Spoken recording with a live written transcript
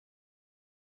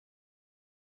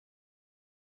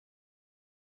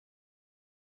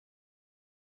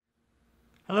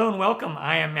Hello and welcome.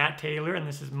 I am Matt Taylor and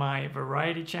this is my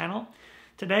variety channel.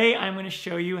 Today I'm going to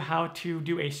show you how to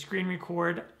do a screen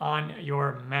record on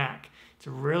your Mac. It's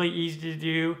really easy to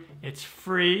do. It's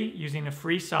free using a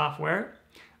free software.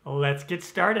 Let's get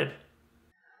started.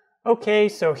 Okay,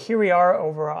 so here we are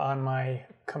over on my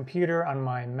computer on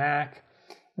my Mac.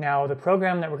 Now the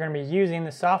program that we're going to be using,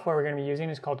 the software we're going to be using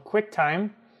is called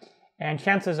QuickTime. And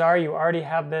chances are you already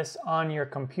have this on your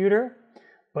computer.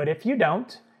 But if you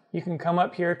don't, you can come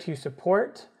up here to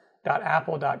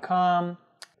support.apple.com,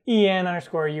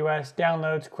 en_us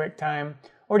downloads QuickTime,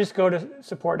 or just go to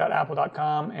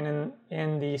support.apple.com and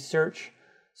in the search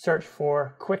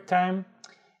for QuickTime,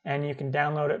 and you can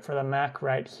download it for the Mac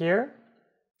right here.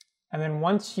 And then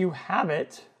once you have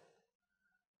it,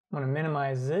 I'm going to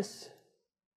minimize this.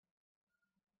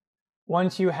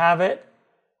 Once you have it,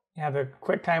 you have a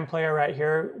QuickTime player right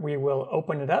here. We will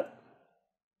open it up.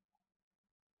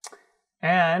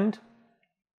 And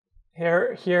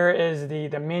here is the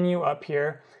menu up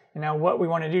here. And now what we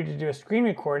want to do a screen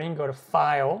recording, go to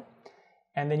File,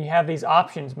 and then you have these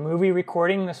options. Movie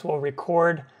recording, this will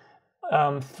record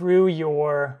through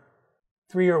your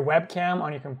webcam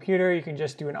on your computer. You can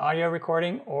just do an audio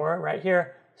recording, or right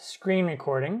here, screen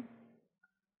recording.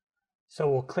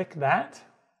 So we'll click that.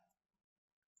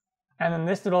 And then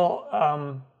this little,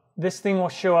 this thing will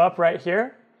show up right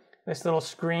here, this little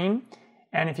screen.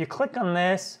 And if you click on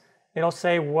this, it'll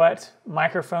say what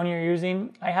microphone you're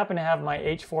using. I happen to have my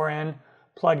H4n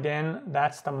plugged in.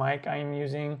 That's the mic I'm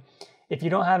using. If you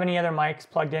don't have any other mics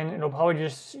plugged in, it'll probably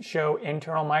just show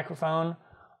internal microphone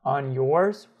on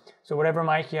yours. So whatever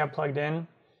mic you have plugged in,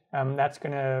 that's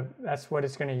what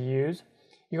it's gonna use.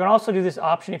 You can also do this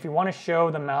option if you want to show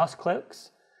the mouse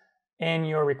clicks in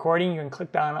your recording. You can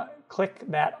click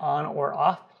that on or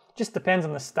off. Just depends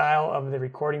on the style of the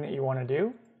recording that you want to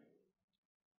do.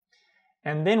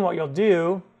 And then what you'll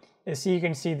do is you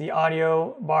can see the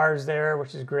audio bars there,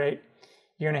 which is great.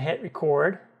 You're going to hit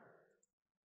record.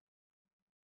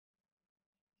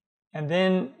 And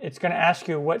then it's going to ask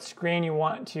you what screen you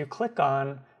want to click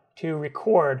on to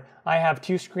record. I have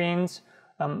two screens,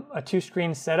 a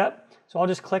two-screen setup. So I'll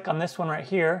just click on this one right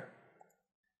here.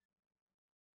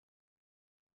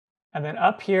 And then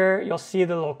up here, you'll see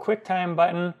the little QuickTime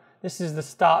button. This is the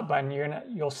stop button.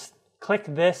 You'll click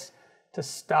this to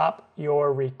stop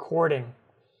your recording.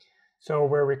 So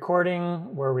we're recording,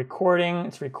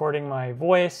 it's recording my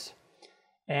voice,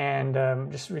 and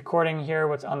just recording here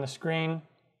what's on the screen.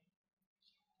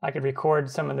 I could record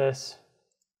some of this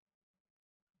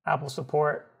Apple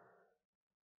support.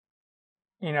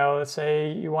 You know, let's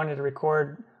say you wanted to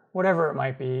record whatever it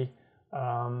might be.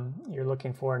 You're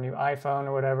looking for a new iPhone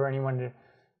or whatever, and you wanted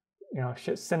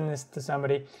to, send this to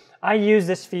somebody. I use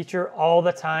this feature all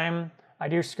the time. I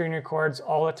do screen records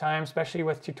all the time, especially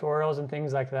with tutorials and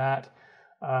things like that.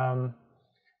 But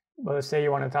let's say you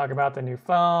want to talk about the new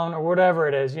phone or whatever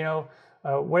it is,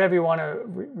 whatever you want to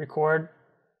record.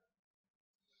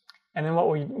 And then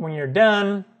when you're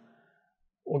done,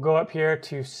 we'll go up here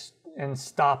and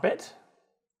stop it.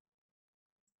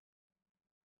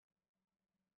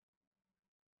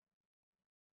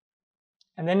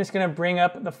 And then it's going to bring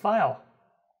up the file.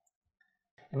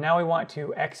 And now we want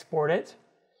to export it.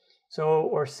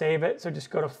 Or save it. So just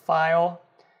go to File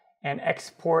and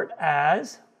Export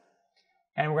As.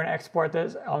 And we're going to export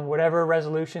this on whatever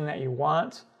resolution that you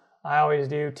want. I always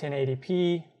do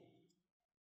 1080p.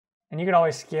 And you can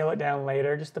always scale it down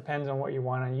later. Just depends on what you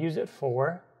want to use it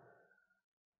for.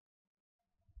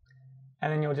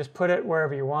 And then you'll just put it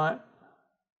wherever you want.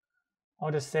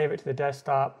 I'll just save it to the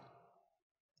desktop.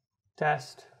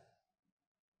 Test.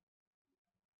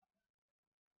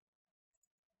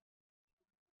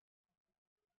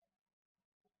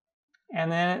 And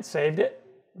then it saved it.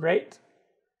 Great.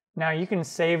 Now you can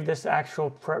save this actual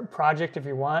project if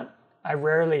you want. I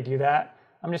rarely do that.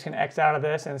 I'm just going to X out of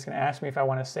this, and it's going to ask me if I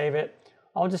want to save it.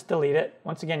 I'll just delete it.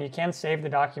 Once again, you can save the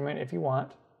document if you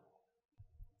want.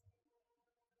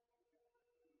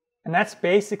 And that's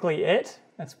basically it.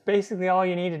 That's basically all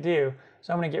you need to do.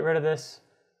 So I'm going to get rid of this.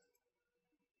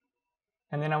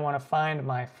 And then I want to find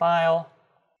my file.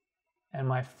 And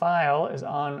my file is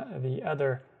on the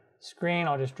other screen.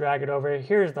 I'll just drag it over.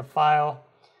 Here's the file.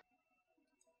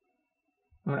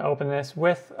 I'm going to open this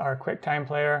with our QuickTime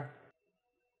player.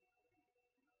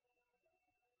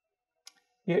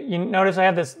 You notice I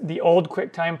have the old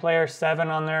QuickTime player 7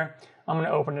 on there. I'm going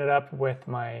to open it up with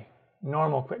my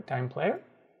normal QuickTime player.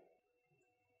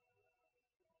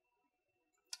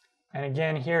 And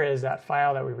again, here is that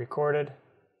file that we recorded.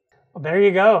 Well, there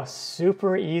you go.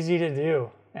 Super easy to do.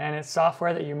 And it's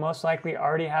software that you most likely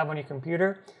already have on your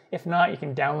computer. If not, you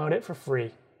can download it for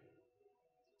free.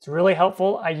 It's really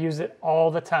helpful. I use it all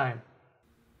the time.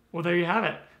 Well, there you have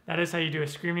it. That is how you do a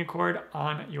screen record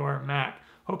on your Mac.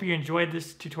 Hope you enjoyed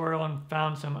this tutorial and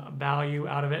found some value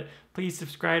out of it. Please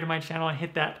subscribe to my channel and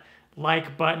hit that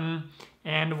like button,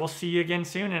 and we'll see you again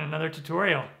soon in another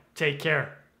tutorial. Take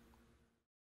care.